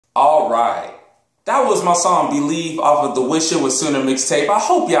All right. That was my song Believe off of the Wish It Was Sooner mixtape. I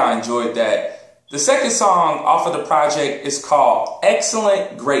hope y'all enjoyed that. The second song off of the project is called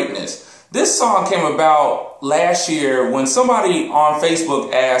Excellent Greatness. This song came about last year when somebody on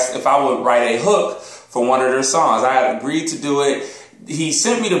Facebook asked if I would write a hook for one of their songs. I had agreed to do it. He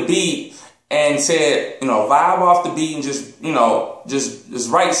sent me the beat and said, vibe off the beat and just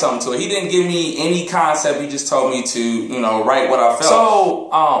write something to it. He didn't give me any concept. He just told me to, write what I felt. So,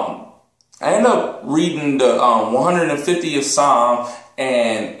 I ended up reading the 150th Psalm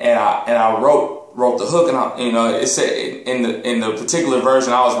and I wrote the hook, and it said in the particular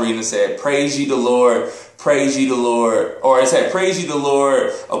version I was reading, it said, "Praise ye the Lord, praise ye the Lord," or it said, "Praise ye the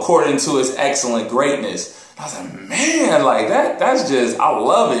Lord according to His excellent greatness." And I was like, man, like that's just, I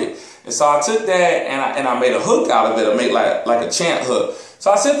love it. And so I took that and I made a hook out of it. I made like a chant hook.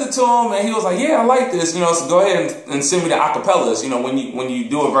 So I sent it to him, and he was like, "Yeah, I like this. So go ahead and send me the acapellas." When you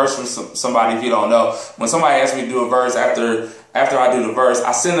do a verse for somebody, if you don't know, when somebody asks me to do a verse after I do the verse,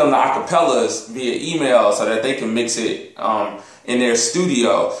 I send them the acapellas via email so that they can mix it in their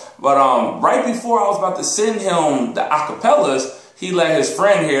studio. But right before I was about to send him the acapellas, he let his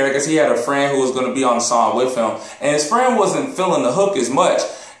friend hear it, because he had a friend who was going to be on the song with him, and his friend wasn't feeling the hook as much.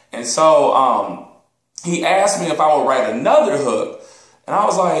 And so he asked me if I would write another hook. And I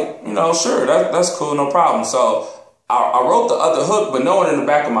was like, sure, that's cool, no problem. So I wrote the other hook, but knowing in the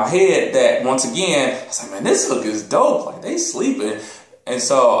back of my head that, once again, I was like, man, this hook is dope. Like, they sleeping. And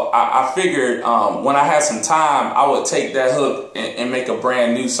so I figured when I had some time, I would take that hook and make a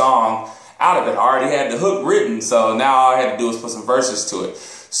brand new song out of it. I already had the hook written, so now all I had to do was put some verses to it.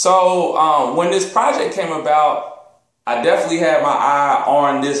 So when this project came about, I definitely had my eye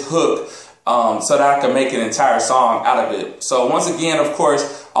on this hook so that I could make an entire song out of it. So once again, of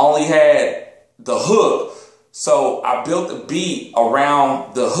course, I only had the hook, so I built the beat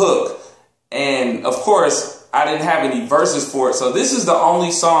around the hook. And of course, I didn't have any verses for it. So this is the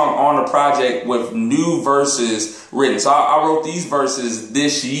only song on the project with new verses written. So I wrote these verses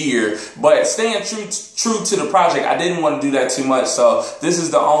this year, but staying true to the project, I didn't want to do that too much. So this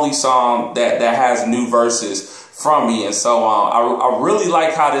is the only song that has new verses from me. And so I really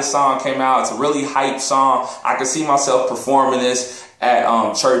like how this song came out. It's a really hype song. I can see myself performing this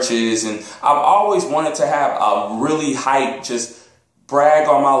at churches, and I've always wanted to have a really hype, just brag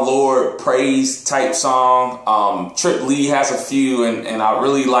on my Lord, praise type song. Trip Lee has a few, and I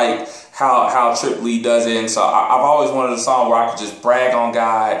really like how Trip Lee does it. And so I've always wanted a song where I could just brag on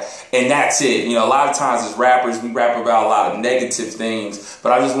God, and that's it. A lot of times as rappers, we rap about a lot of negative things,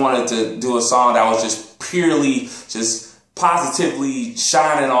 but I just wanted to do a song that was just purely just positively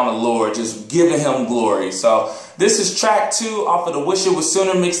shining on the Lord, just giving Him glory. So this is track 2 off of the Wish It Was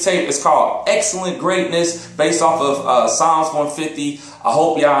Sooner mixtape. It's called Excellent Greatness, based off of Psalms 150. I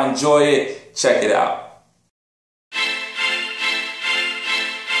hope y'all enjoy it. Check it out.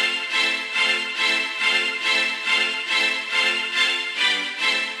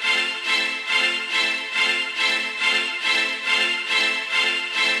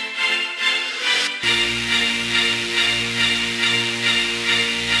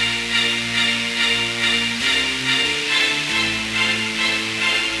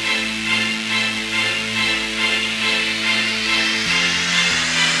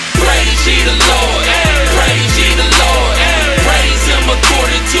 Praise ye the Lord, praise ye the Lord, praise Him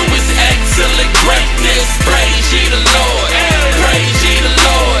according to His excellent greatness. Praise ye the Lord, praise ye the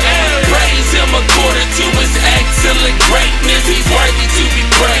Lord, praise Him according to His excellent greatness. He's worthy to be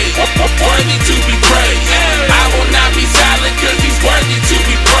praised, worthy to be praised. I will not be silent, cause He's worthy to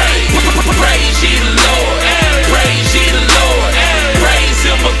be praised. Praise ye the Lord, praise ye the Lord, praise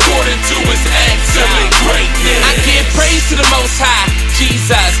Him according to His excellent greatness. I give praise to the Most High,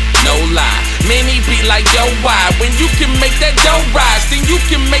 Jesus, no lie. Many be like, yo, why? When you can make that dough rise, then you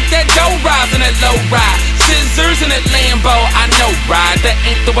can make that dough rise in that low ride. Scissors in that Lambo, I know, ride. That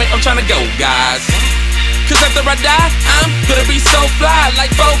ain't the way I'm trying to go, guys. Cause after I die, I'm gonna be so fly, like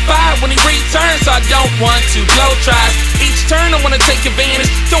 4-5 when he returns, so I don't want to blow tries. Each turn I wanna take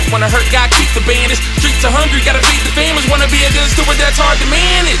advantage, don't wanna hurt God, keep the bandage. Streets are hungry, gotta feed the families, wanna be a good steward, that's hard to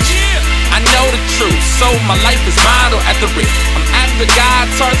manage. I know the truth, so my life is modeled at the rip. I'm after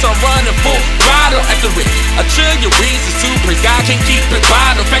God's heart, so I'm running full throttle at the rip. A trillion reasons to praise God, can't keep it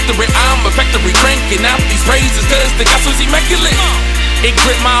bottled. Factory, I'm a factory cranking out these praises, cause the gospel's immaculate. It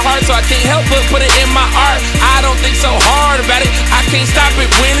gripped my heart, so I can't help but put it in my art. I don't think so hard about it, I can't stop it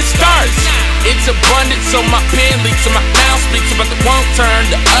when it starts. It's abundant, so my pen leaks, so my mouth speaks about the won't turn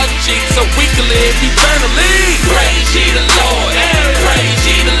the other cheek, so we can live eternally. Praise ye the Lord, praise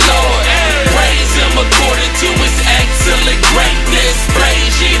ye the Lord, praise Him according to His excellent greatness.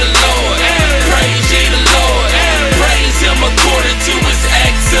 Praise ye the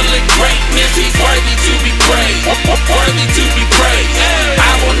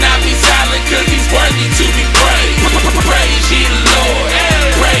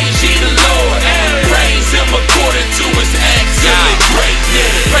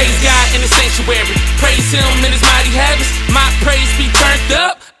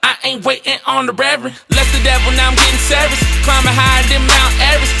waiting on the reverend. Left the devil, now I'm getting service. Climbing higher than Mount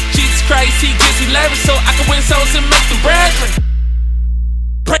Everest. Jesus Christ, he gives me leverage so I can win souls and make them brethren.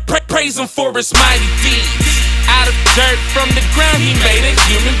 Praise him for his mighty deeds. Out of dirt from the ground, he made a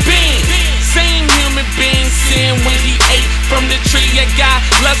human being. Same human being sin when he ate from the tree. Yeah, God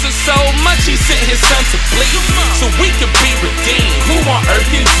loves us so much, he sent his son to bleed so we could be redeemed. Who on earth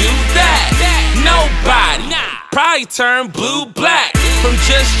can do that? Nobody. Probably turn blue-black from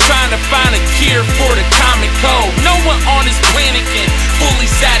just trying to find a cure for the common cold. No one on this planet can fully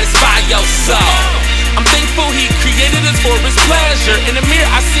satisfy your soul. I'm thankful he created us for his pleasure. In the mirror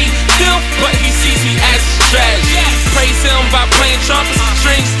I see filth, but he sees me as his treasure. Praise him by playing trumpets,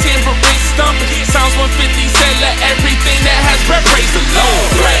 strings, tambourine, stumping. Psalms 150 said, let everything that has breath praise the